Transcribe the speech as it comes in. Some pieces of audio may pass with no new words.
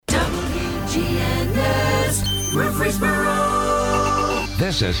WGNS Murfreesboro.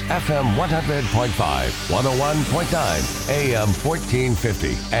 This is FM 100.5, 101.9, AM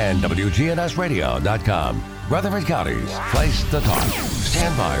 1450, and WGNSradio.com. Rutherford County's place to talk.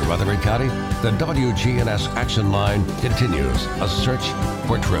 Stand by, Rutherford County. The WGNS Action Line continues. A search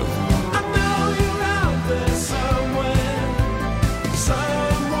for truth. I know you're out there somewhere. I know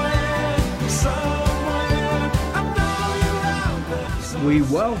you're out there somewhere. We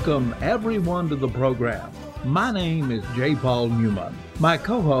welcome everyone to the program. My name is J. Paul Newman. My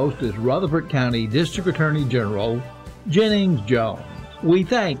co-host is Rutherford County District Attorney General Jennings Jones. We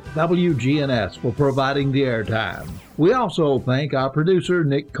thank WGNS for providing the airtime. We also thank our producer,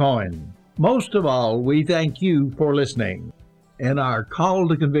 Nick Coyne. Most of all, we thank you for listening. In our Call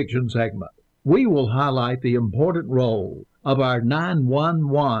to Conviction segment, we will highlight the important role of our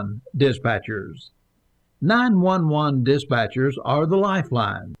 911 dispatchers. 911 dispatchers are the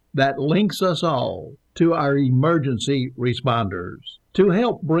lifeline that links us all to our emergency responders. To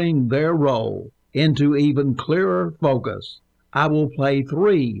help bring their role into even clearer focus, I will play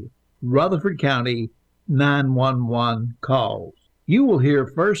 3 Rutherford County 911 calls. You will hear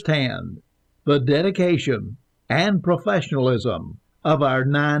firsthand the dedication and professionalism of our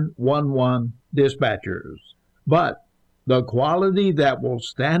 911 dispatchers. But the quality that will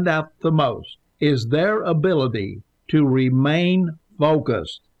stand out the most is their ability to remain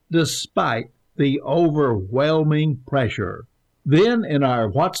focused despite the overwhelming pressure. Then in our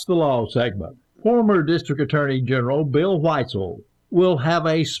What's the Law segment, former District Attorney General Bill Whitesell will have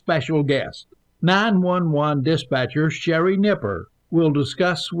a special guest. 911 dispatcher Sherry Nipper will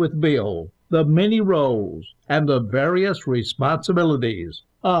discuss with Bill the many roles and the various responsibilities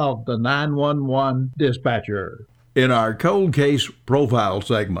of the 911 dispatcher. In our Cold Case Profile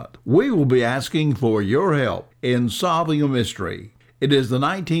segment, we will be asking for your help in solving a mystery. It is the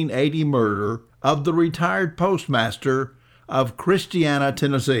 1980 murder of the retired postmaster of Christiana,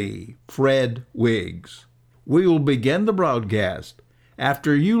 Tennessee, Fred Wiggs. We will begin the broadcast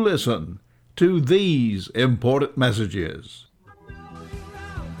after you listen to these important messages.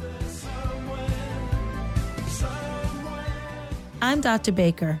 I'm Dr.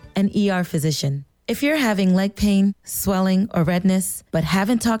 Baker, an ER physician. If you're having leg pain, swelling, or redness, but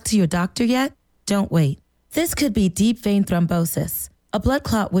haven't talked to your doctor yet, don't wait. This could be deep vein thrombosis, a blood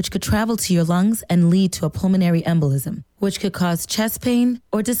clot which could travel to your lungs and lead to a pulmonary embolism, which could cause chest pain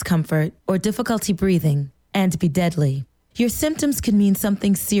or discomfort or difficulty breathing and be deadly. Your symptoms could mean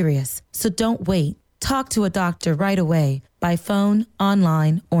something serious, so don't wait. Talk to a doctor right away, by phone,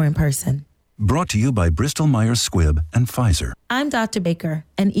 online, or in person. Brought to you by Bristol Myers Squibb and Pfizer. I'm Dr. Baker,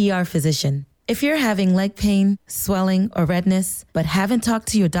 an ER physician. If you're having leg pain, swelling, or redness, but haven't talked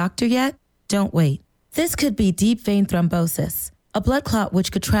to your doctor yet, don't wait. This could be deep vein thrombosis, a blood clot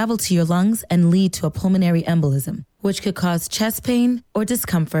which could travel to your lungs and lead to a pulmonary embolism, which could cause chest pain or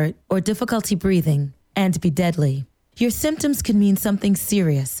discomfort or difficulty breathing and be deadly. Your symptoms could mean something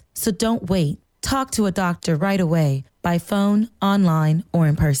serious, so don't wait. Talk to a doctor right away, by phone, online, or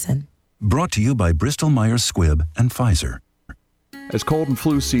in person. Brought to you by Bristol Myers Squibb and Pfizer. As cold and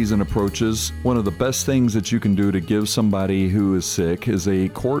flu season approaches, one of the best things that you can do to give somebody who is sick is a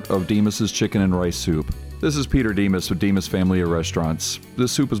quart of Demas's chicken and rice soup. This is Peter Demas with Demas Family of Restaurants.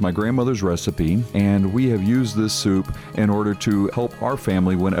 This soup is my grandmother's recipe, and we have used this soup in order to help our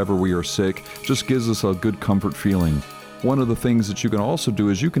family whenever we are sick. Just gives us a good comfort feeling. One of the things that you can also do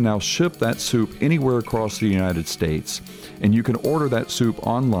is you can now ship that soup anywhere across the United States, and you can order that soup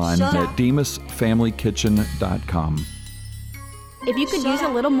online at DemasFamilyKitchen.com. If you could use a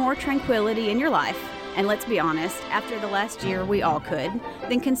little more tranquility in your life, and let's be honest, after the last year we all could,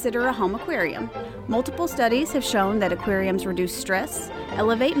 then consider a home aquarium. Multiple studies have shown that aquariums reduce stress,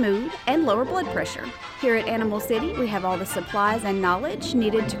 elevate mood, and lower blood pressure. Here at Animal City, we have all the supplies and knowledge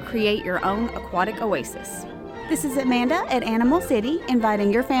needed to create your own aquatic oasis. This is Amanda at Animal City,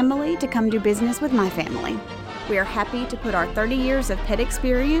 inviting your family to come do business with my family. We are happy to put our 30 years of pet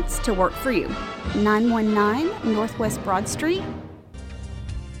experience to work for you. 919 Northwest Broad Street.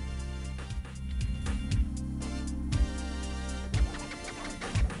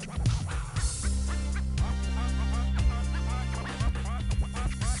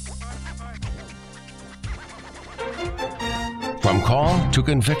 From call to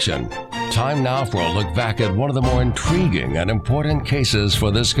conviction, time now for a look back at one of the more intriguing and important cases for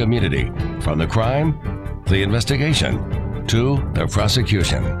this community. From the crime, the investigation, to the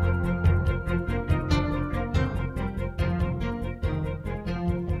prosecution.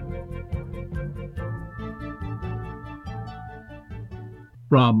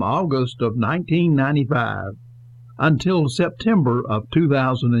 From August of 1995 until September of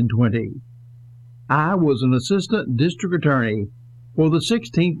 2020, I was an assistant district attorney for the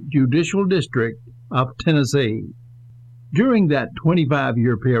 16th Judicial District of Tennessee. During that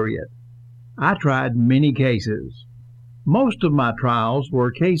 25-year period, I tried many cases. Most of my trials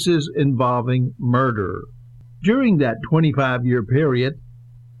were cases involving murder. During that 25-year period,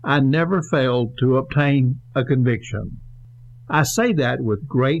 I never failed to obtain a conviction. I say that with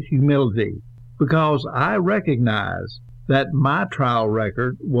great humility because I recognize that my trial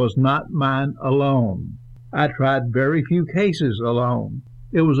record was not mine alone. I tried very few cases alone.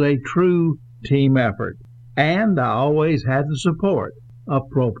 It was a true team effort, and I always had the support of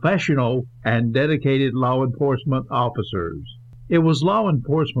professional and dedicated law enforcement officers. It was law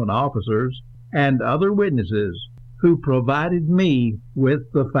enforcement officers and other witnesses who provided me with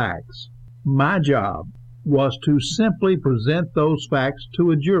the facts. My job was to simply present those facts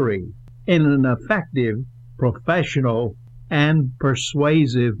to a jury in an effective, professional, and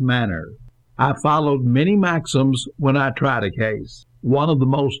persuasive manner. I followed many maxims when I tried a case. One of the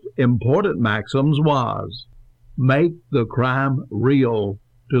most important maxims was, make the crime real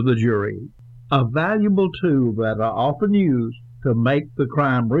to the jury. A valuable tool that I often used to make the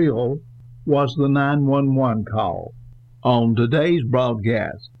crime real was the 911 call. On today's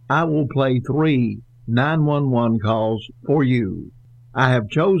broadcast, I will play 3 911 calls for you. I have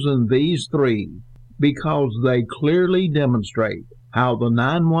chosen these 3 because they clearly demonstrate how the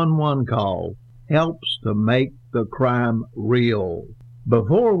 911 call helps to make the crime real.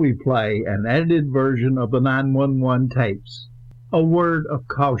 Before we play an edited version of the 911 tapes, a word of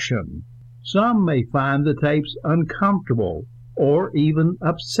caution. Some may find the tapes uncomfortable or even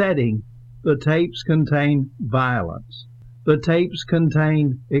upsetting. The tapes contain violence. The tapes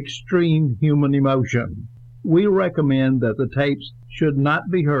contain extreme human emotion. We recommend that the tapes should not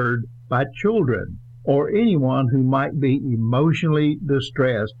be heard by children or anyone who might be emotionally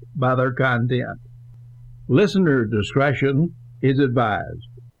distressed by their content. Listener discretion is advised.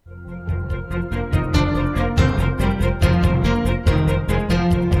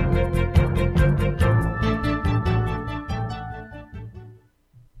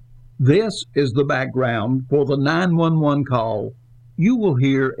 This is the background for the 911 call you will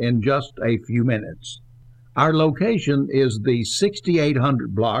hear in just a few minutes. Our location is the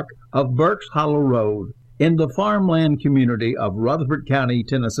 6800 block of Burks Hollow Road in the farmland community of Rutherford County,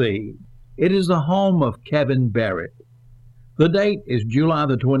 Tennessee. It is the home of Kevin Barrett. The date is July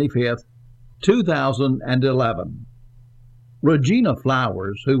the 25th, 2011. Regina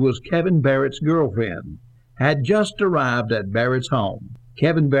Flowers, who was Kevin Barrett's girlfriend, had just arrived at Barrett's home.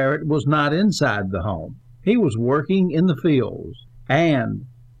 Kevin Barrett was not inside the home. He was working in the fields, and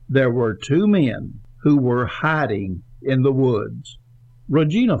there were 2 men who were hiding in the woods.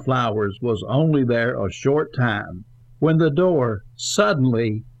 Regina Flowers was only there a short time when the door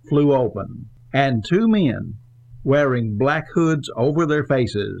suddenly flew open, and 2 men, wearing black hoods over their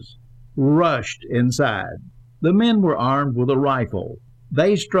faces, rushed inside. The men were armed with a rifle.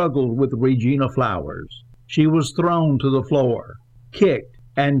 They struggled with Regina Flowers. She was thrown to the floor, kicked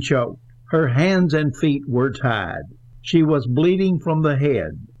and choked. Her hands and feet were tied. She was bleeding from the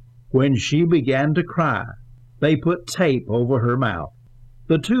head. When she began to cry, they put tape over her mouth.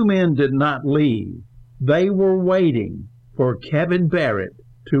 The 2 men did not leave. They were waiting for Kevin Barrett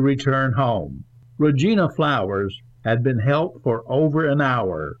to return home. Regina Flowers had been held for over an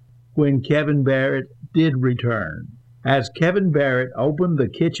hour when Kevin Barrett did return. As Kevin Barrett opened the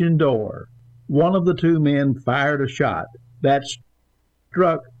kitchen door, one of the 2 men fired a shot that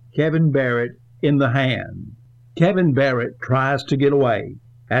struck Kevin Barrett in the hand. Kevin Barrett tries to get away.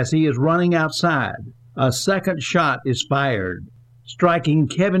 As he is running outside, a second shot is fired, striking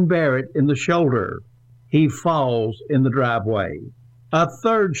Kevin Barrett in the shoulder. He falls in the driveway. A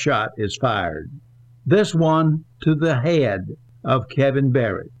third shot is fired, this one to the head of Kevin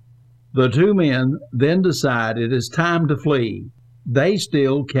Barrett. The 2 men then decide it is time to flee. They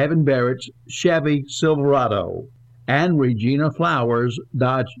steal Kevin Barrett's Chevy Silverado and Regina Flowers'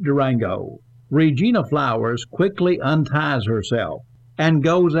 Dodge Durango. Regina Flowers quickly unties herself and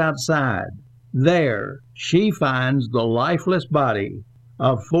goes outside. There, she finds the lifeless body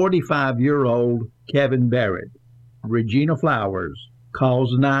of 45-year-old Kevin Barrett. Regina Flowers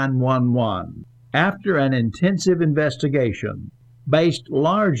calls 911. After an intensive investigation, based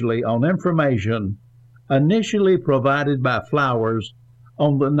largely on information initially provided by Flowers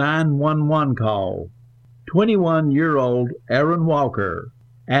on the 911 call, 21-year-old Aaron Walker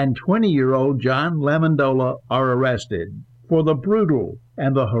and 20-year-old John Lamondola are arrested for the brutal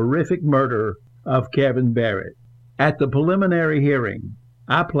and the horrific murder of Kevin Barrett. At the preliminary hearing,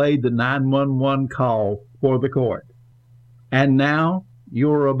 I played the 911 call for the court. And now,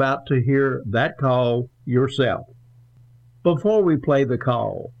 you're about to hear that call yourself. Before we play the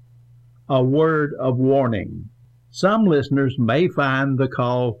call, a word of warning. Some listeners may find the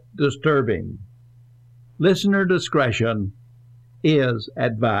call disturbing. Listener discretion is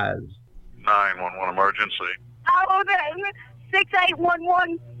advised. 911 emergency. Oh, the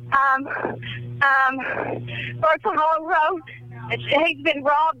 6811, Bertha Hall Road. He's been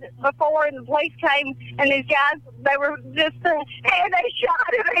robbed before, and the police came, and these guys, they were just, and they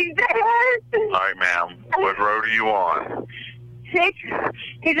shot him. He's dead. All right, ma'am. What road are you on? His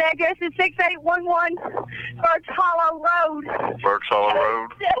address is 6811 Birch Hollow Road. Birch Hollow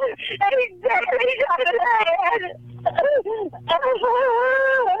Road? He's dead. He's dead.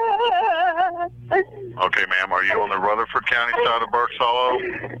 Okay, ma'am. Are you on the Rutherford County side of Birch Hollow?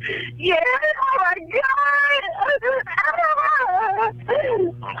 Yes. Oh, my God.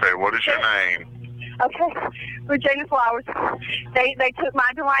 Okay, what is your name? Okay, Regina Flowers. They took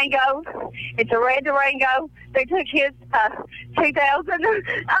my Durango. It's a red Durango. They took his 2000.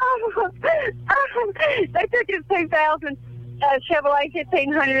 They took his 2000 Chevrolet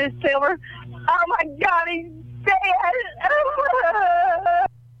 1500 silver. Oh my God, he's dead.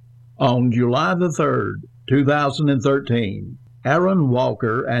 On July the 3rd, 2013, Aaron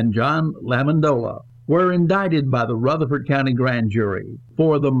Walker and John Lamondola were indicted by the Rutherford County Grand Jury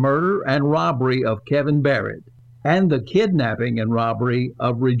for the murder and robbery of Kevin Barrett and the kidnapping and robbery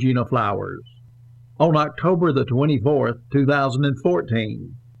of Regina Flowers. On October the 24th,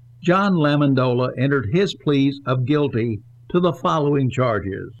 2014, John Lamondola entered his pleas of guilty to the following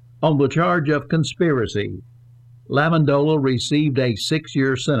charges. On the charge of conspiracy, Lamondola received a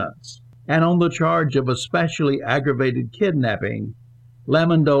 6-year sentence, and on the charge of especially aggravated kidnapping,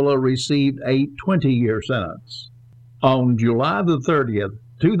 Lamondola received a 20-year sentence. On July the 30th,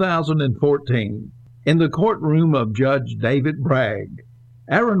 2014, in the courtroom of Judge David Bragg,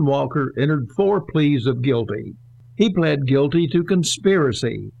 Aaron Walker entered 4 pleas of guilty. He pled guilty to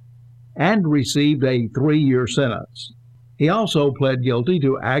conspiracy and received a 3-year sentence. He also pled guilty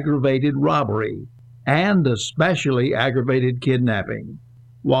to aggravated robbery and especially aggravated kidnapping.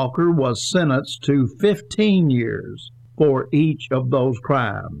 Walker was sentenced to 15 years for each of those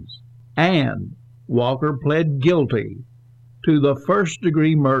crimes, and Walker pled guilty to the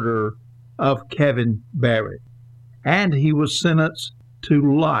first-degree murder of Kevin Barrett, and he was sentenced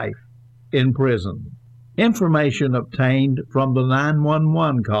to life in prison. Information obtained from the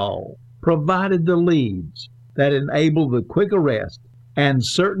 911 call provided the leads that enabled the quick arrest and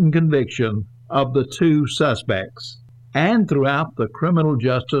certain conviction of the 2 suspects. And throughout the criminal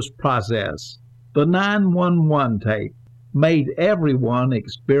justice process, the 911 tape made everyone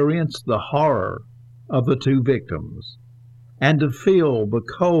experience the horror of the 2 victims and to feel the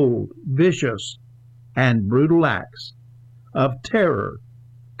cold, vicious, and brutal acts of terror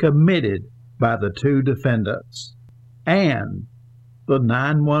committed by the 2 defendants. And the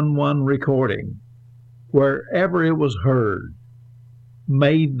 911 recording, wherever it was heard,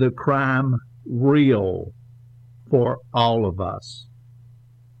 made the crime real for all of us.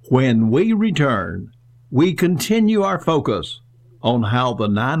 When we return, we continue our focus on how the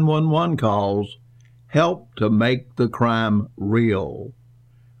 911 calls help to make the crime real.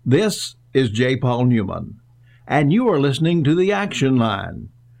 This is J. Paul Newman, and you are listening to The Action Line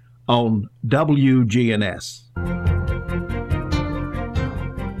on WGNS.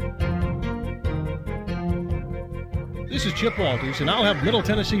 This is Chip Walters, and I'll have Middle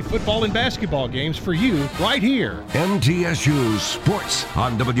Tennessee football and basketball games for you right here. MTSU Sports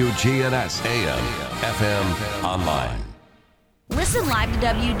on WGNS AM, FM, online. Listen live to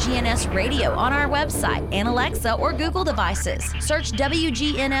WGNS Radio on our website and Alexa or Google devices. Search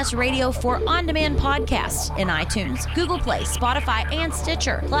WGNS Radio for on-demand podcasts in iTunes, Google Play, Spotify, and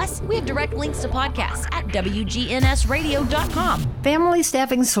Stitcher. Plus, we have direct links to podcasts at WGNSradio.com. Family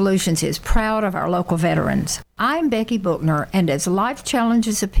Staffing Solutions is proud of our local veterans. I'm Becky Bookner, and as life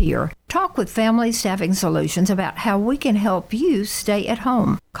challenges appear, talk with Family Staffing Solutions about how we can help you stay at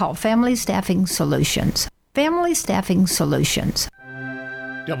home. Call Family Staffing Solutions. Family Staffing Solutions.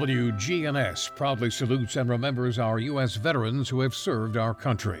 WGNS proudly salutes and remembers our U.S. veterans who have served our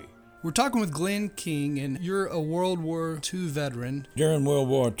country. We're talking with Glenn King, and you're a World War II veteran. During World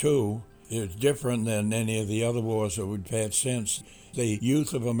War II, it was different than any of the other wars that we've had since. The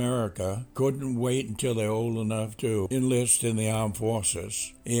youth of America couldn't wait until they're old enough to enlist in the armed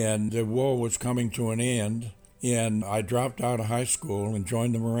forces. And the war was coming to an end, and I dropped out of high school and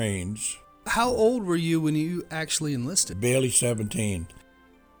joined the Marines. How old were you when you actually enlisted? Barely 17.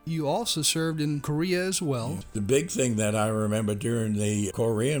 You also served in Korea as well. The big thing that I remember during the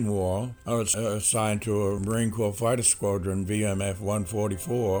Korean War, I was assigned to a Marine Corps Fighter Squadron, VMF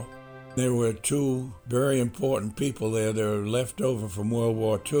 144. There were two very important people there that were left over from World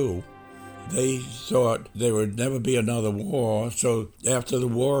War II. They thought there would never be another war, so after the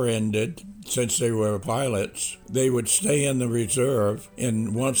war ended, since they were pilots, they would stay in the reserve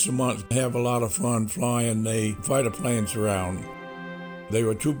and once a month have a lot of fun flying the fighter planes around. They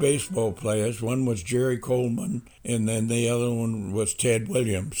were two baseball players. One was Jerry Coleman, and then the other one was Ted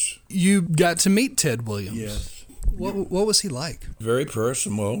Williams. You got to meet Ted Williams. Yes. What was he like? Very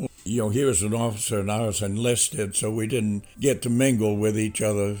personal. You know, he was an officer and I was enlisted, so we didn't get to mingle with each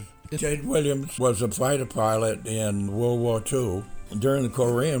other. Ted Williams was a fighter pilot in World War II. During the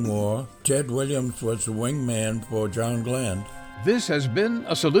Korean War, Ted Williams was the wingman for John Glenn. This has been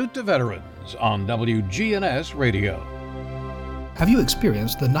a Salute to Veterans on WGNS Radio. Have you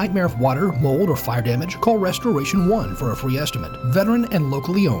experienced the nightmare of water, mold, or fire damage? Call Restoration One for a free estimate. Veteran and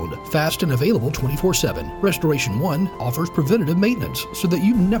locally owned, fast and available 24/7. Restoration One offers preventative maintenance so that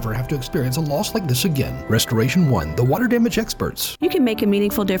you never have to experience a loss like this again. Restoration One, the water damage experts. You can make a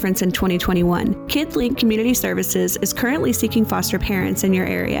meaningful difference in 2021. KidLink Community Services is currently seeking foster parents in your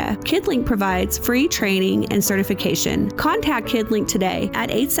area. KidLink provides free training and certification. Contact KidLink today at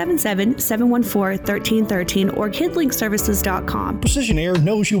 877-714-1313 or kidlinkservices.com. Precision Air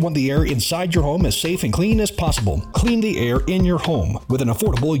knows you want the air inside your home as safe and clean as possible. Clean the air in your home with an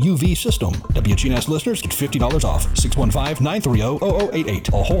affordable UV system. WGNS listeners get $50 off.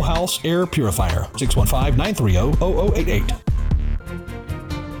 615-930-0088. A whole house air purifier. 615-930-0088.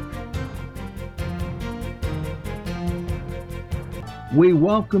 We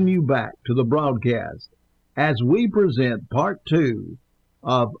welcome you back to the broadcast as we present part 2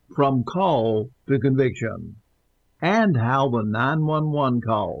 of From Call to Conviction, and how the 911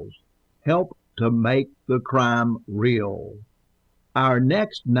 calls help to make the crime real. Our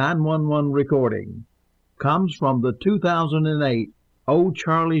next 911 recording comes from the 2008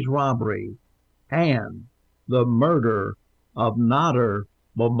 O'Charley's robbery and the murder of Nader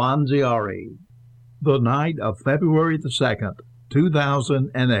Bomanziari. The night of February the 2nd,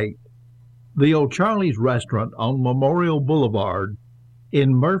 2008, the O'Charley's restaurant on Memorial Boulevard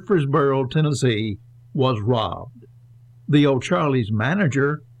in Murfreesboro, Tennessee, was robbed. The O'Charley's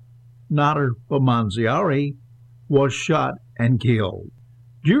manager, Nader Bomanziari, was shot and killed.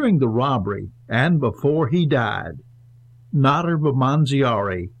 During the robbery and before he died, Nader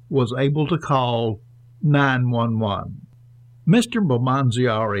Bomanziari was able to call 911. Mr.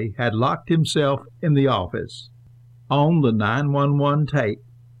 Bomanziari had locked himself in the office. On the 911 tape,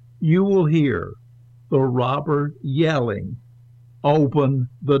 you will hear the robber yelling, "Open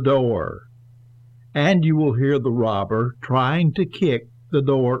the door." And you will hear the robber trying to kick the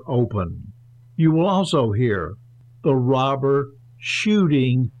door open. You will also hear the robber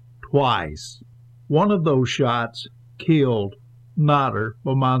shooting twice. One of those shots killed Nader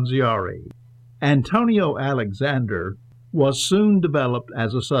Bomanziari. Antonio Alexander was soon developed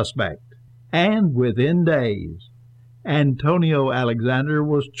as a suspect, and within days, Antonio Alexander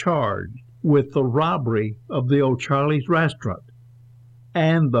was charged with the robbery of the O'Charley's restaurant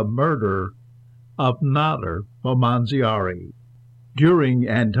and the murder of Nader Bomanziari. During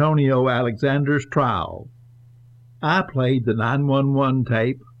Antonio Alexander's trial, I played the 911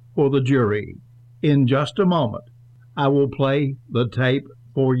 tape for the jury. In just a moment, I will play the tape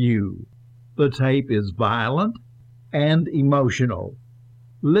for you. The tape is violent and emotional.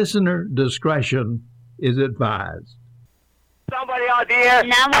 Listener discretion is advised. Somebody out there.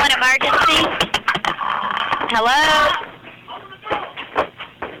 911 emergency. Hello?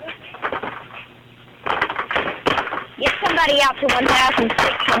 Get somebody out to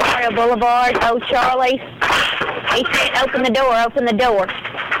 1006 Memorial Boulevard, O'Charley's. He said, open the door, open the door.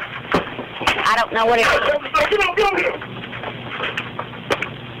 I don't know what it is. Get on here.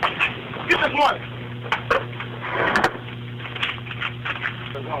 Get this one.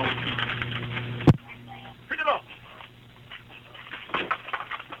 Pick it up.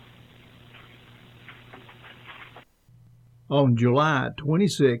 On July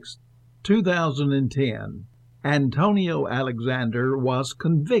 26, 2010, Antonio Alexander was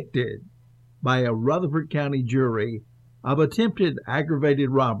convicted by a Rutherford County jury of attempted aggravated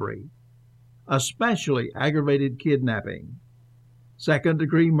robbery, especially aggravated kidnapping,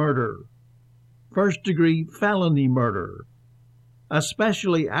 second-degree murder, first-degree felony murder,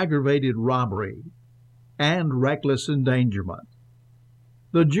 especially aggravated robbery, and reckless endangerment.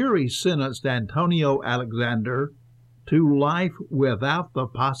 The jury sentenced Antonio Alexander to life without the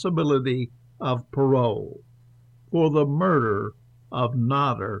possibility of parole for the murder of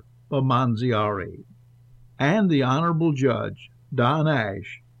Nader Bamanziari. And the Honorable Judge, Don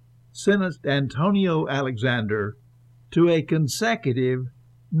Ash, sentenced Antonio Alexander to a consecutive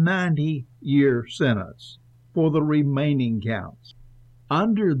 90-year sentence for the remaining counts.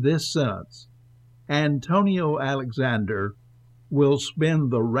 Under this sentence, Antonio Alexander will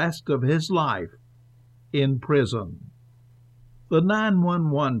spend the rest of his life in prison. The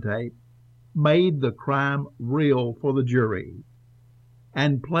 911 tape made the crime real for the jury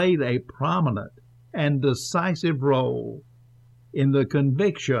and played a prominent and decisive role in the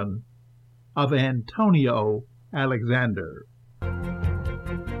conviction of Antonio Alexander.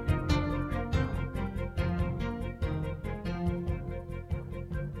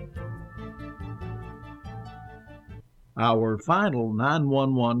 Our final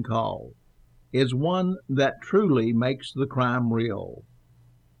 911 call is one that truly makes the crime real.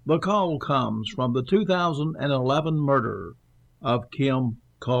 The call comes from the 2011 murder of Kim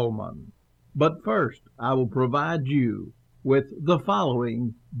Coleman. But first, I will provide you with the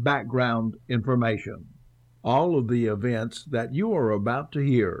following background information. All of the events that you are about to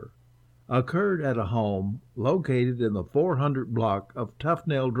hear occurred at a home located in the 400 block of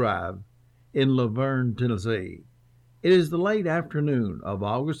Tufnell Drive in Laverne, Tennessee. It is the late afternoon of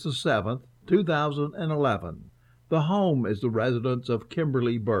August the 7th, 2011. The home is the residence of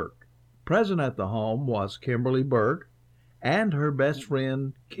Kimberly Burke. Present at the home was Kimberly Burke and her best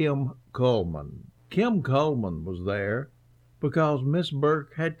friend, Kim Coleman. Kim Coleman was there because Miss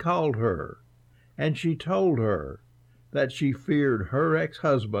Burke had called her, and she told her that she feared her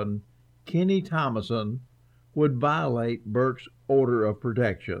ex-husband, Kenny Thomason, would violate Burke's order of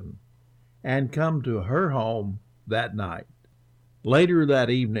protection and come to her home that night. Later that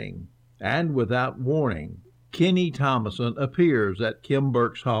evening, and without warning, Kenny Thomason appears at Kim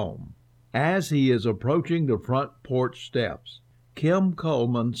Burke's home. As he is approaching the front porch steps, Kim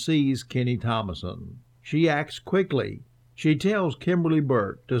Coleman sees Kenny Thomason. She acts quickly. She tells Kimberly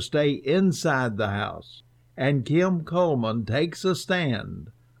Burke to stay inside the house, and Kim Coleman takes a stand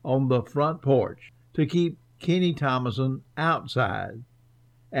on the front porch to keep Kenny Thomason outside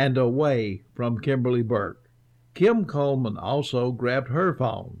and away from Kimberly Burke. Kim Coleman also grabbed her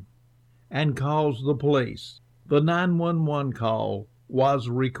phone and calls the police. The 911 call was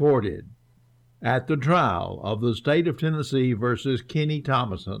recorded. At the trial of the state of Tennessee versus Kenny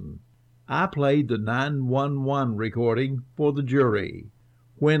Thomason, I played the 911 recording for the jury.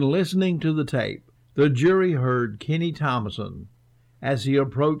 When listening to the tape, the jury heard Kenny Thomason as he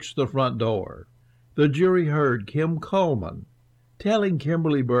approached the front door. The jury heard Kim Coleman telling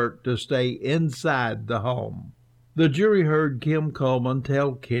Kimberly Burke to stay inside the home. The jury heard Kim Coleman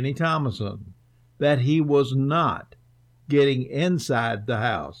tell Kenny Thomason that he was not getting inside the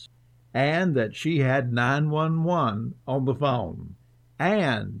house and that she had 911 on the phone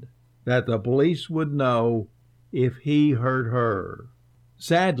and that the police would know if he heard her.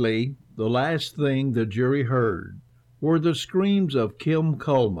 Sadly, the last thing the jury heard were the screams of Kim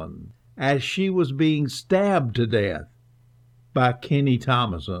Coleman as she was being stabbed to death by Kenny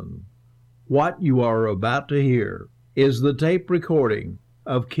Thomason. What you are about to hear is the tape recording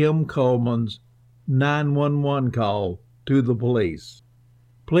of Kim Coleman's 911 call to the police.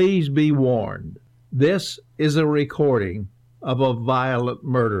 Please be warned, this is a recording of a violent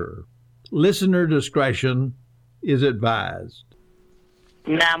murder. Listener discretion is advised.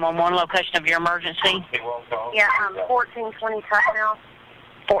 911, location of your emergency? Yeah, 1420 Tufnell.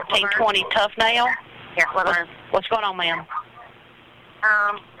 1420 Tufnell? Yeah, What's going on, ma'am?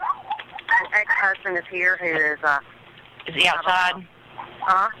 An ex-husband is here who is, Is he outside?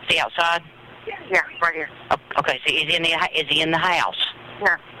 Is he outside? Yeah, right here. Okay, so is he in the house?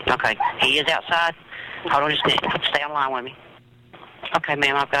 No. Okay, he is outside? Hold on just a minute. Stay on the line with me. Okay,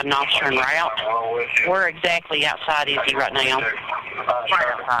 ma'am, I've got an officer en route. Where exactly outside is he right now? Right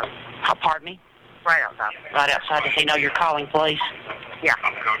outside. Pardon me? Right outside. Right outside. Does he know you're calling, please? Yeah.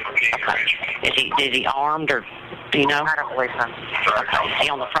 Okay. Is he armed, or do you know? I don't believe so. Okay. Is he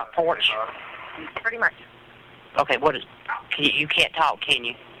on the front porch? Pretty much. Okay, you can't talk, can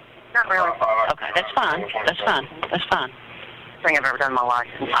you? Not really. Okay, that's fine. That's fine. That's fine. Thing I've ever done in my life.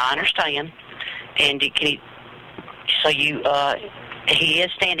 I understand. And he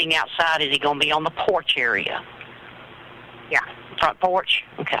is standing outside. Is he going to be on the porch area? Yeah. Front porch?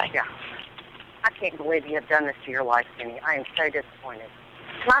 Okay. Yeah. I can't believe you have done this to your life, Kenny. I am so disappointed.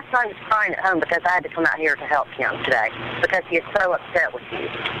 My son is crying at home because I had to come out here to help him today because he is so upset with you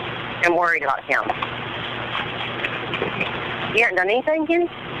and worried about him. You haven't done anything, Kenny?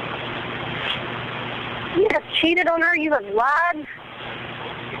 You have cheated on her. You have lied.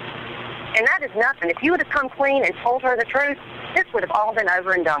 And that is nothing. If you would have come clean and told her the truth, this would have all been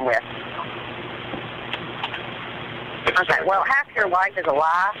over and done with. Okay, well, half your life is a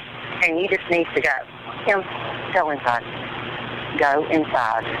lie, and you just need to go. Kim, go inside. Go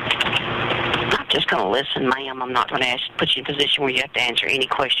inside. I'm just going to listen, ma'am. I'm not going to put you in a position where you have to answer any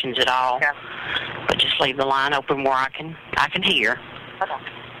questions at all. Yeah. But just leave the line open where I can hear. Okay.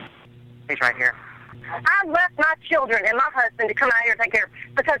 He's right here. I left my children and my husband to come out here and take care of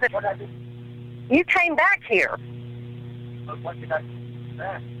because of you came back here. What did I do?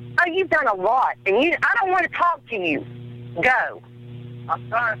 Oh, you've done a lot, and I don't want to talk to you. Go. I'm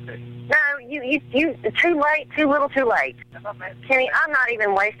trying to. No, you too late, too little, too late. Kenny, I'm not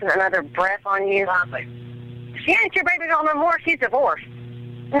even wasting another breath on you. She ain't your baby girl no more. She's divorced.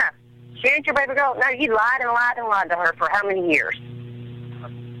 No, she ain't your baby girl. No, you lied and lied and lied to her for how many years?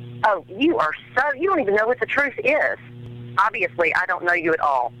 Oh, you don't even know what the truth is. Obviously, I don't know you at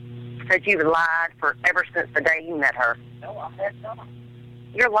all. Because you've lied for ever since the day you met her. No, I had not.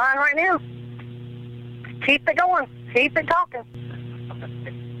 You're lying right now. Keep it going. Keep it talking.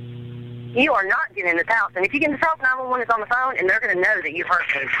 You are not getting in this house. And if you get in this house, 911 is on the phone, and they're going to know that you hurt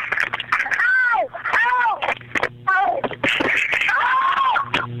me. Ow! Ow! Ow!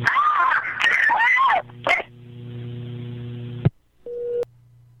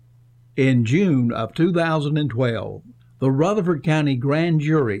 In June of 2012, the Rutherford County Grand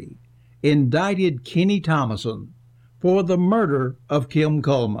Jury indicted Kenny Thomason for the murder of Kim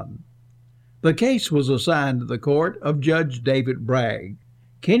Coleman. The case was assigned to the court of Judge David Bragg.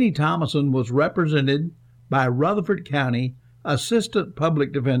 Kenny Thomason was represented by Rutherford County Assistant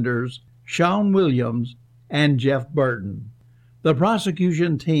Public Defenders Sean Williams and Jeff Burton. The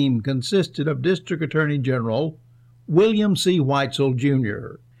prosecution team consisted of District Attorney General William C. Weitzel,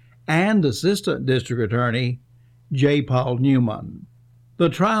 Jr. and Assistant District Attorney J. Paul Newman. The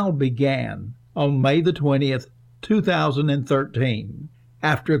trial began on May the 20th, 2013.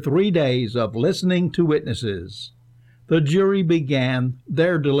 After 3 days of listening to witnesses, the jury began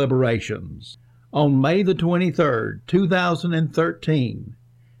their deliberations. On May the 23rd, 2013,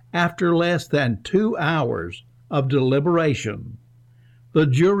 after less than 2 hours of deliberation, the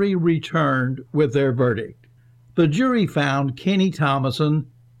jury returned with their verdict. The jury found Kenny Thomason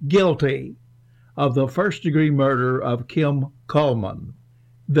guilty of the first-degree murder of Kim Coleman.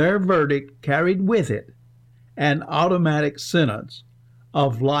 Their verdict carried with it an automatic sentence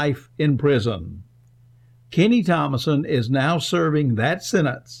of life in prison. Kenny Thomason is now serving that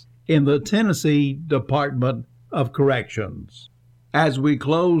sentence in the Tennessee Department of Corrections. As we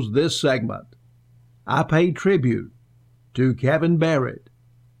close this segment, I pay tribute to Kevin Barrett,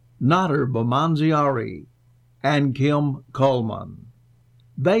 Nader Bamanziari, and Kim Coleman.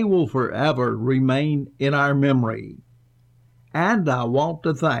 They will forever remain in our memory. And I want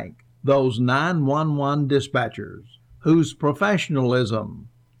to thank those 911 dispatchers whose professionalism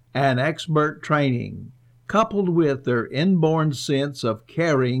and expert training, coupled with their inborn sense of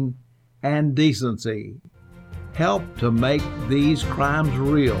caring and decency, help to make these crimes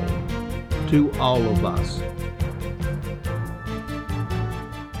real to all of us.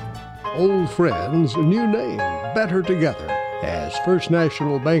 Old friends, new name, better together, as First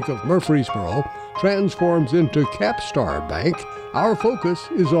National Bank of Murfreesboro transforms into Capstar Bank. Our focus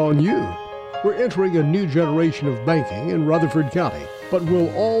is on you. We're entering a new generation of banking in Rutherford County, but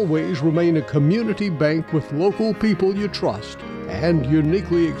will always remain a community bank with local people you trust and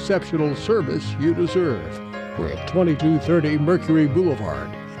uniquely exceptional service you deserve. We're at 2230 Mercury Boulevard.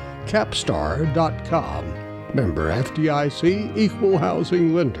 Capstar.com. Member FDIC, Equal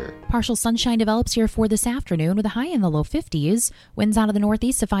Housing Lender. Partial sunshine develops here for this afternoon with a high in the low 50s. Winds out of the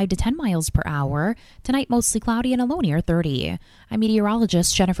northeast of 5 to 10 miles per hour. Tonight, mostly cloudy and a low near 30. I'm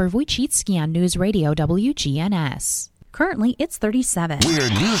meteorologist Jennifer Wojcicki on News Radio WGNS. Currently, it's 37. We're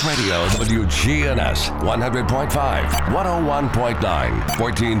News Radio WGNS 100.5, 101.9,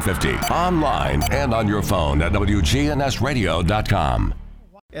 1450. Online and on your phone at WGNSradio.com.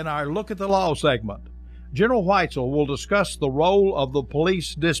 In our Look at the Law segment, General Weitzel will discuss the role of the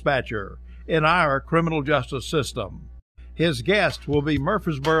police dispatcher in our criminal justice system. His guest will be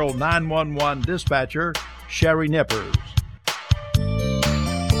Murfreesboro 911 dispatcher Sherry Nippers.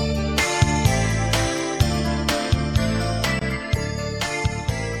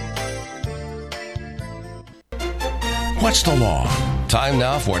 What's the law? Time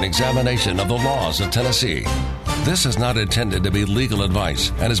now for an examination of the laws of Tennessee. This is not intended to be legal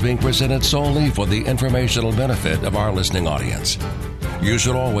advice and is being presented solely for the informational benefit of our listening audience. You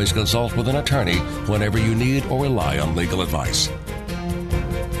should always consult with an attorney whenever you need or rely on legal advice.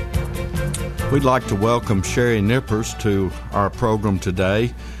 We'd like to welcome Sherry Nippers to our program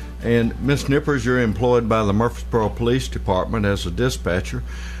today. And Ms. Nippers, you're employed by the Murfreesboro Police Department as a dispatcher.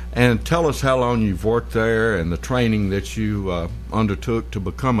 And tell us how long you've worked there and the training that you undertook to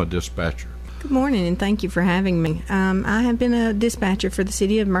become a dispatcher. Good morning, and thank you for having me. I have been a dispatcher for the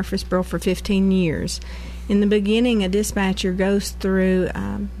city of Murfreesboro for 15 years. In the beginning, a dispatcher goes through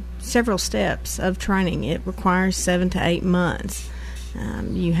several steps of training. It requires 7 to 8 months.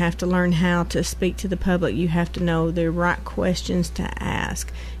 You have to learn how to speak to the public. You have to know the right questions to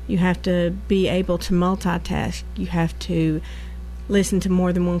ask. You have to be able to multitask. You have to listen to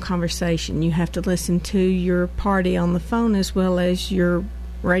more than one conversation. You have to listen to your party on the phone as well as your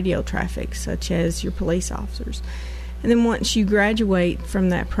radio traffic, such as your police officers. And then once you graduate from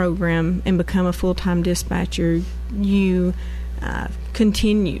that program and become a full-time dispatcher, you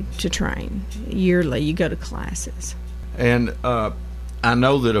continue to train yearly. You go to classes. And I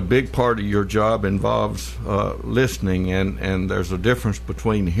know that a big part of your job involves listening, and there's a difference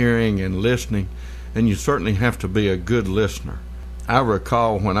between hearing and listening, and you certainly have to be a good listener. I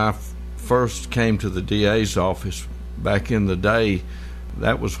recall when I first came to the DA's office back in the day,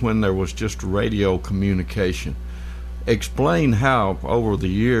 that was when there was just radio communication. Explain how, over the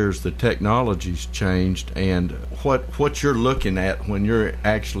years, the technology's changed and what you're looking at when you're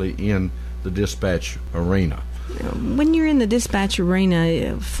actually in the dispatch arena. When you're in the dispatch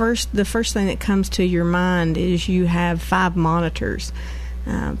arena, the first thing that comes to your mind is you have 5 monitors,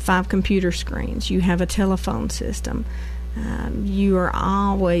 5 computer screens. You have a telephone system. You are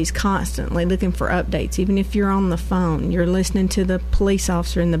always constantly looking for updates. Even if you're on the phone, you're listening to the police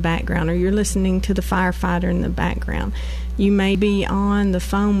officer in the background, or you're listening to the firefighter in the background. You may be on the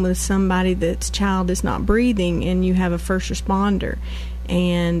phone with somebody that's child is not breathing, and you have a first responder.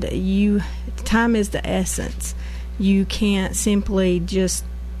 And time is the essence. You can't simply just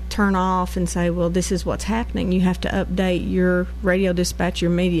turn off and say, well, this is what's happening. You have to update your radio dispatcher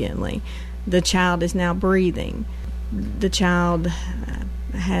immediately. The child is now breathing. The child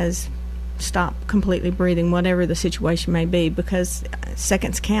has stopped completely breathing, whatever the situation may be, because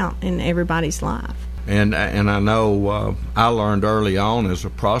seconds count in everybody's life. And I know I learned early on as a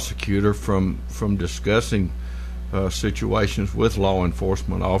prosecutor from discussing situations with law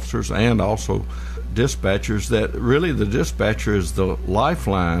enforcement officers and also dispatchers that really the dispatcher is the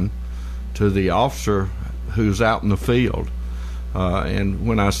lifeline to the officer who's out in the field. And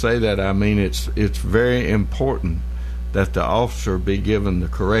when I say that, I mean it's very important that the officer be given the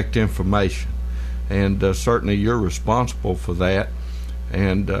correct information. And certainly you're responsible for that.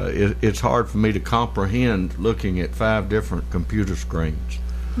 And it's hard for me to comprehend looking at 5 different computer screens.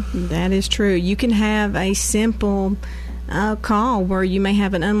 That is true. You can have a simple call where you may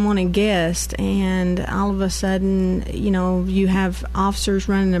have an unwanted guest, and all of a sudden, you have officers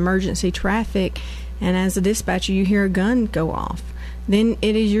running emergency traffic, and as a dispatcher, you hear a gun go off. Then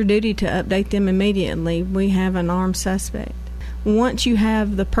it is your duty to update them immediately. We have an armed suspect. Once you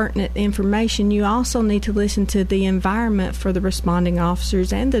have the pertinent information, you also need to listen to the environment for the responding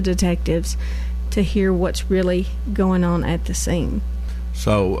officers and the detectives to hear what's really going on at the scene.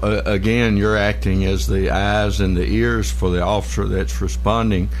 So, again, you're acting as the eyes and the ears for the officer that's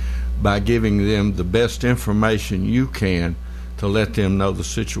responding by giving them the best information you can to let them know the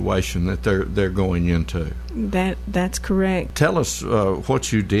situation that they're going into. That's correct. Tell us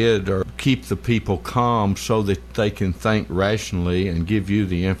what you did or keep the people calm so that they can think rationally and give you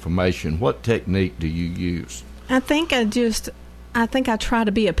the information. What technique do you use? I think I try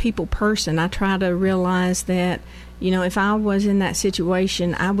to be a people person. I try to realize that, if I was in that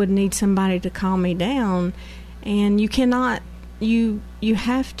situation, I would need somebody to calm me down. And you cannot, you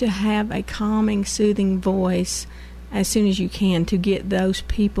have to have a calming, soothing voice as soon as you can to get those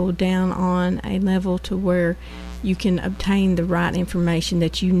people down on a level to where you can obtain the right information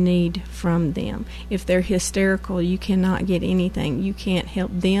that you need from them. If they're hysterical, you cannot get anything. You can't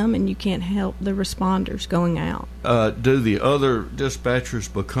help them, and you can't help the responders going out. Do the other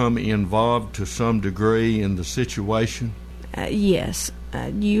dispatchers become involved to some degree in the situation? Yes.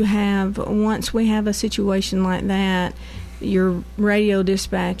 Once we have a situation like that, your radio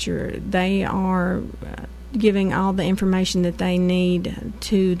dispatcher, they are giving all the information that they need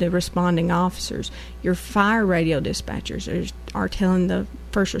to the responding officers. Your fire radio dispatchers are telling the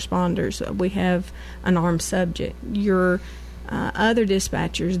first responders we have an armed subject. Your other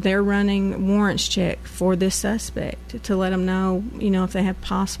dispatchers, they're running warrants check for this suspect to let them know, if they have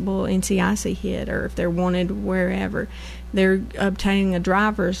possible NCIC hit or if they're wanted wherever. They're obtaining a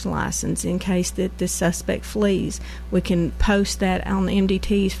driver's license in case that this suspect flees. We can post that on the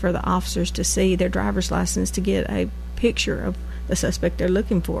MDTs for the officers to see their driver's license to get a picture of the suspect they're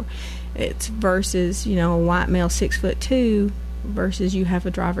looking for. It's versus, a white male 6'2" versus you have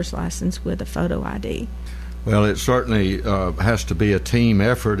a driver's license with a photo ID. Well, it certainly has to be a team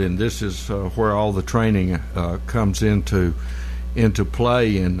effort, and this is where all the training comes into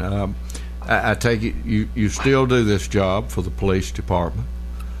play. And I take it you still do this job for the police department,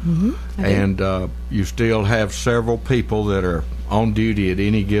 and you still have several people that are on duty at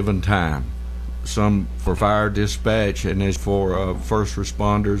any given time. Some for fire dispatch, and as for first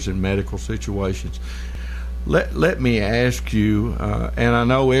responders in medical situations. Let me ask you, and I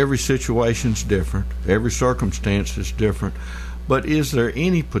know every situation's different, every circumstance is different, but is there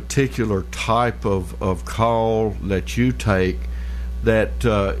any particular type of call that you take that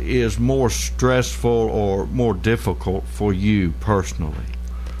is more stressful or more difficult for you personally?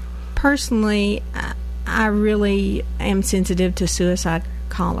 Personally, I really am sensitive to suicide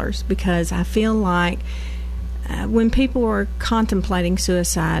callers because I feel like when people are contemplating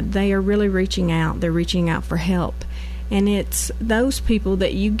suicide, they are really reaching out. They're reaching out for help. And it's those people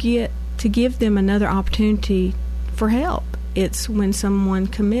that you get to give them another opportunity for help. It's when someone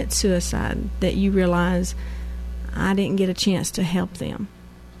commits suicide that you realize, I didn't get a chance to help them.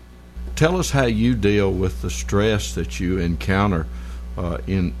 Tell us how you deal with the stress that you encounter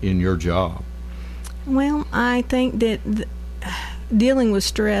in your job. Well, I think that dealing with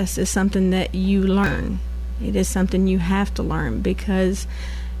stress is something that you learn. It is something you have to learn because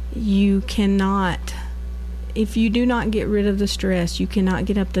you cannot, if you do not get rid of the stress, you cannot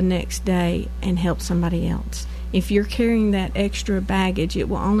get up the next day and help somebody else. If you're carrying that extra baggage, it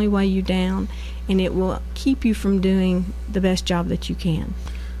will only weigh you down and it will keep you from doing the best job that you can.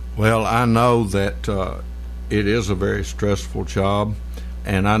 Well, I know that it is a very stressful job,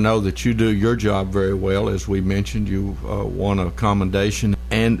 and I know that you do your job very well. As we mentioned, you won a commendation,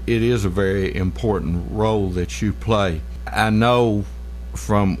 and it is a very important role that you play. I know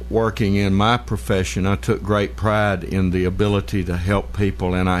from working in my profession, I took great pride in the ability to help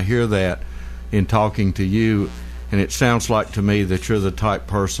people, and I hear that in talking to you, and it sounds like to me that you're the type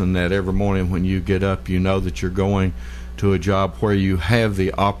person that every morning when you get up, you know that you're going to a job where you have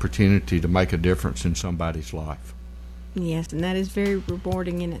the opportunity to make a difference in somebody's life. Yes, and that is very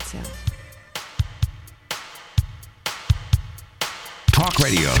rewarding in itself. Talk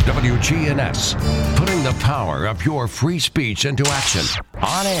Radio WGNS, putting the power of your free speech into action,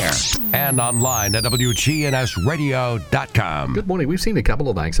 on air and online at WGNSradio.com. Good morning. We've seen a couple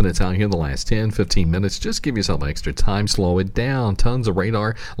of accidents out here in the last 10, 15 minutes. Just give yourself extra time. Slow it down. Tons of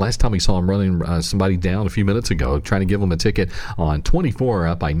radar. Last time we saw him running somebody down a few minutes ago, trying to give him a ticket on 24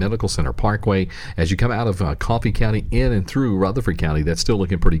 up by Medical Center Parkway. As you come out of Coffee County in and through Rutherford County, that's still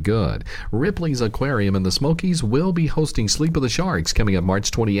looking pretty good. Ripley's Aquarium in the Smokies will be hosting Sleep of the Sharks coming up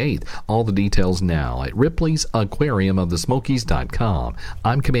March 28th. All the details now at Ripley's Aquarium of the Smokies.com.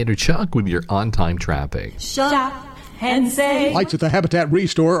 I'm Commander Chuck with your on-time traffic. Shop and save. Lights at the Habitat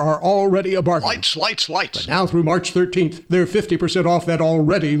Restore are already a bargain. Lights. But now through March 13th, they're 50% off that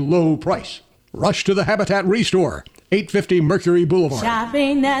already low price. Rush to the Habitat Restore, 850 Mercury Boulevard.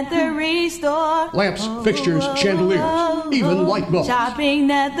 Shopping at the Restore. Lamps, fixtures, chandeliers, even light bulbs. Shopping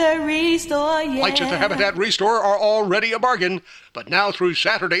at the Restore, yeah. Lights at the Habitat Restore are already a bargain, but now through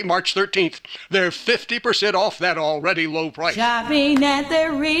Saturday, March 13th, they're 50% off that already low price. Shopping at the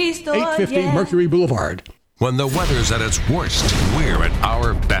Restore, 850 Mercury Boulevard. When the weather's at its worst, we're at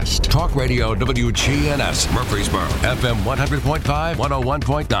our best. Talk Radio WGNS, Murfreesboro, FM 100.5,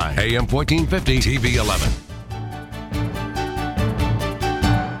 101.9, AM 1450, TV 11.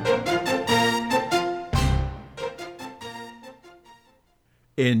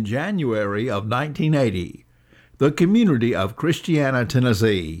 In January of 1980, the community of Christiana,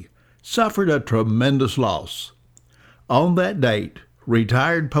 Tennessee, suffered a tremendous loss. On that date,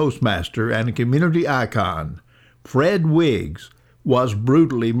 retired postmaster and community icon Fred Wiggs was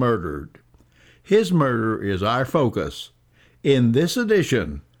brutally murdered. His murder is our focus in this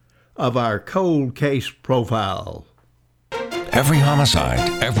edition of our Cold Case Profile. Every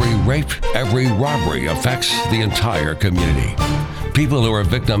homicide, every rape, every robbery affects the entire community. People who are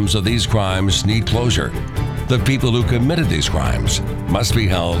victims of these crimes need closure. The people who committed these crimes must be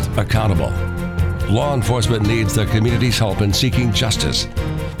held accountable. Law enforcement needs the community's help in seeking justice.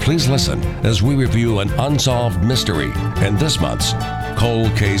 Please listen as we review an unsolved mystery in this month's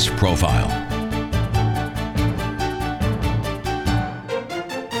Cold Case Profile.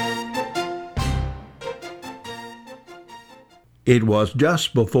 It was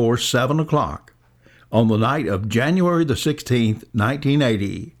just before 7 o'clock on the night of January the 16th,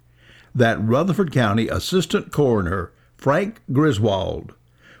 1980, that Rutherford County Assistant Coroner Frank Griswold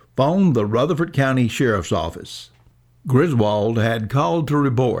phoned the Rutherford County Sheriff's Office. Griswold had called to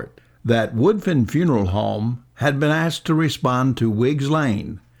report that Woodfin Funeral Home had been asked to respond to Wiggs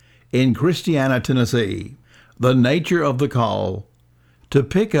Lane in Christiana, Tennessee. The nature of the call: to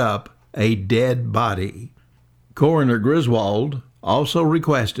pick up a dead body. Coroner Griswold also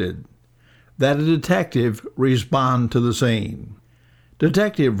requested that a detective respond to the scene.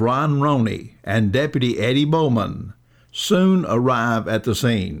 Detective Ron Roney and Deputy Eddie Bowman soon arrive at the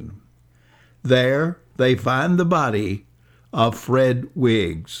scene. There, they find the body of Fred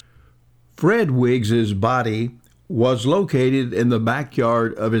Wiggs. Fred Wiggs's body was located in the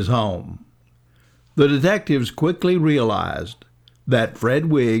backyard of his home. The detectives quickly realized that Fred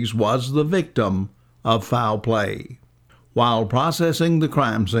Wiggs was the victim of foul play. While processing the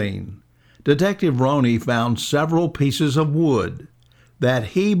crime scene, Detective Roney found several pieces of wood that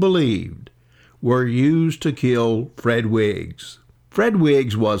he believed were used to kill Fred Wiggs. Fred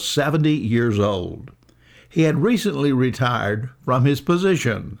Wiggs was 70 years old. He had recently retired from his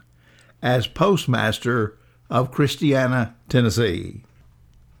position as postmaster of Christiana, Tennessee.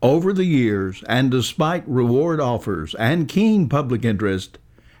 Over the years, and despite reward offers and keen public interest,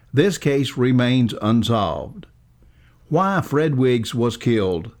 this case remains unsolved. Why Fred Wiggs was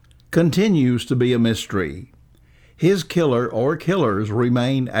killed continues to be a mystery. His killer or killers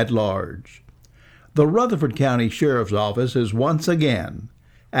remain at large. The Rutherford County Sheriff's Office is once again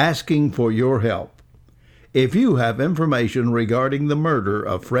asking for your help. If you have information regarding the murder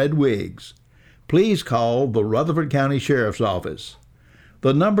of Fred Wiggs, please call the Rutherford County Sheriff's Office.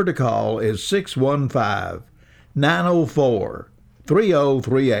 The number to call is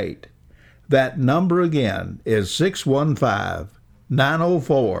 615-904-3038. That number again is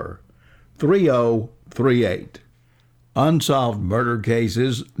 615-904-3038. Unsolved murder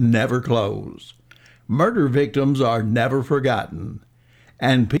cases never close. Murder victims are never forgotten,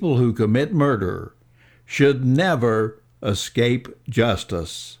 and people who commit murder should never escape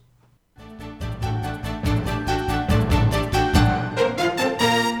justice.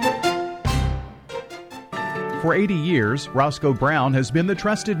 For 80 years, Roscoe Brown has been the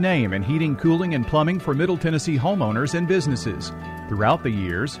trusted name in heating, cooling, and plumbing for Middle Tennessee homeowners and businesses. Throughout the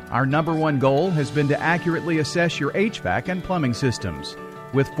years, our number one goal has been to accurately assess your HVAC and plumbing systems.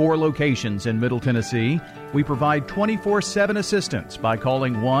 With 4 locations in Middle Tennessee, we provide 24/7 assistance by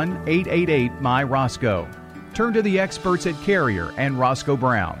calling 1-888-MY-ROSCOE. Turn to the experts at Carrier and Roscoe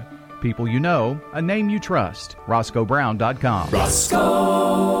Brown. People you know, a name you trust. RoscoeBrown.com.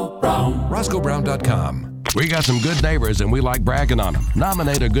 Roscoe Brown. RoscoeBrown.com. We got some good neighbors and we like bragging on them.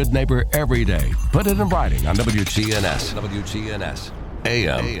 Nominate a good neighbor every day. Put it in writing on WGNS. WGNS.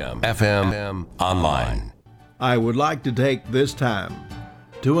 AM, FM, online. I would like to take this time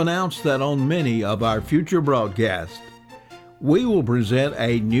to announce that on many of our future broadcasts, we will present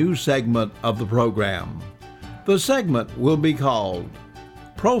a new segment of the program. The segment will be called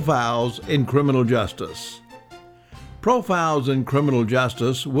Profiles in Criminal Justice. Profiles in Criminal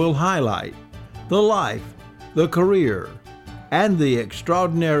Justice will highlight the life, the career, and the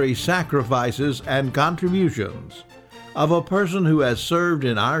extraordinary sacrifices and contributions of a person who has served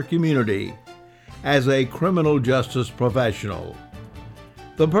in our community as a criminal justice professional.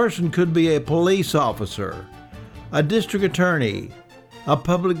 The person could be a police officer, a district attorney, a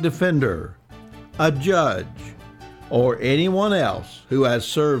public defender, a judge, or anyone else who has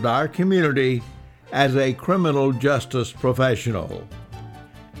served our community as a criminal justice professional,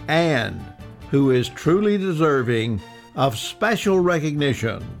 and who is truly deserving of special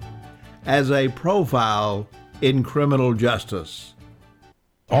recognition as a profile in criminal justice.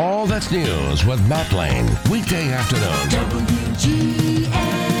 All That's News with Matt Lane, weekday afternoon.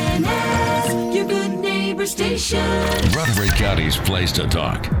 WGNS, your good neighbor station. Rutherford County's place to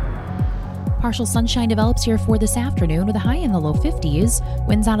talk. Partial sunshine develops here for this afternoon with a high in the low 50s.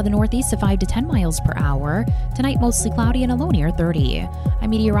 Winds out of the northeast of 5 to 10 miles per hour. Tonight, mostly cloudy and a low near 30.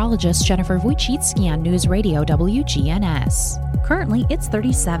 I'm meteorologist Jennifer Wojcicki on News Radio WGNS. Currently, it's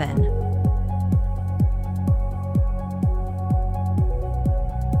 37.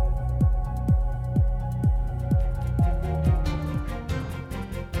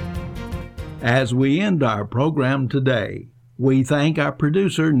 As we end our program today, we thank our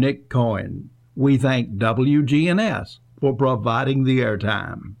producer, Nick Cohen. We thank WGNS for providing the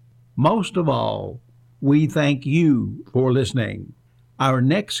airtime. Most of all, we thank you for listening. Our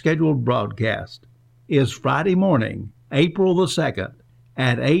next scheduled broadcast is Friday morning, April the 2nd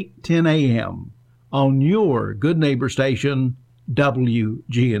at 8:10 a.m. on your good neighbor station,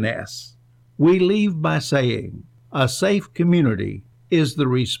 WGNS. We leave by saying a safe community is the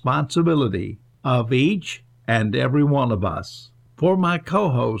responsibility of each and every one of us. For my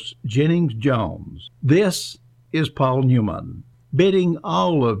co-host, Jennings Jones, this is Paul Newman, bidding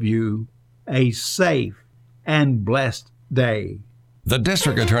all of you a safe and blessed day. The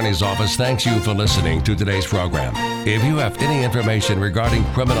District Attorney's Office thanks you for listening to today's program. If you have any information regarding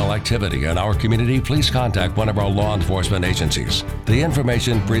criminal activity in our community, please contact one of our law enforcement agencies. The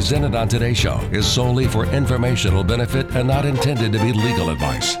information presented on today's show is solely for informational benefit and not intended to be legal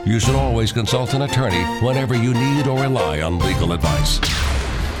advice. You should always consult an attorney whenever you need or rely on legal advice.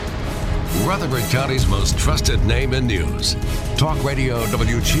 Rutherford County's most trusted name in news. Talk Radio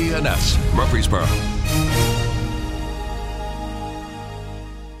WGNS, Murfreesboro.